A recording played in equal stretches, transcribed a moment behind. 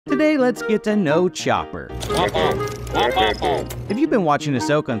Today, let's get to know Chopper. If you've been watching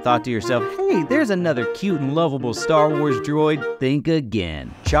Ahsoka and thought to yourself, hey, there's another cute and lovable Star Wars droid, think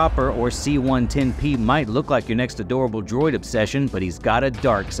again. Chopper, or C-110P, might look like your next adorable droid obsession, but he's got a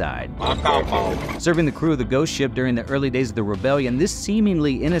dark side. Serving the crew of the Ghost ship during the early days of the Rebellion, this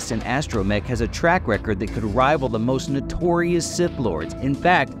seemingly innocent astromech has a track record that could rival the most notorious Sith Lords. In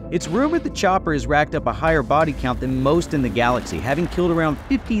fact, it's rumored that Chopper has racked up a higher body count than most in the galaxy, having killed around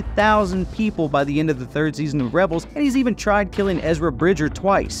 50,000 people by the end of the third season of Rebels, and he's even tried killing Ezra Bridger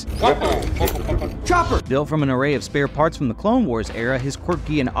twice. Chopper! Built from an array of spare parts from the Clone Wars era, his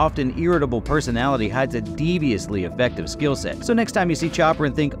quirky and often irritable personality hides a deviously effective skill set. So next time you see Chopper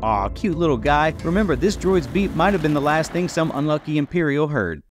and think, aw, cute little guy, remember this droid's beep might have been the last thing some unlucky Imperial heard.